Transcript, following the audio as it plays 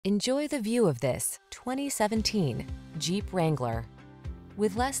Enjoy the view of this 2017 Jeep Wrangler.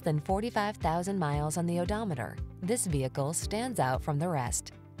 With less than 45,000 miles on the odometer, this vehicle stands out from the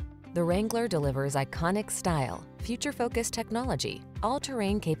rest. The Wrangler delivers iconic style, future-focused technology,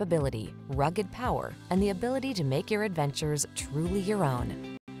 all-terrain capability, rugged power, and the ability to make your adventures truly your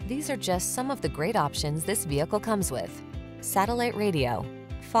own. These are just some of the great options this vehicle comes with: satellite radio,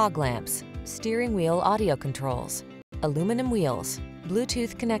 fog lamps, steering wheel audio controls, aluminum wheels,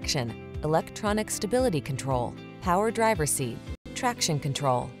 Bluetooth connection, electronic stability control, power driver seat, traction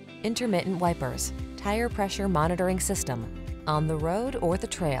control, intermittent wipers, tire pressure monitoring system. On the road or the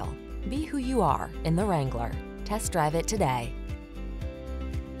trail, be who you are in the Wrangler. Test drive it today.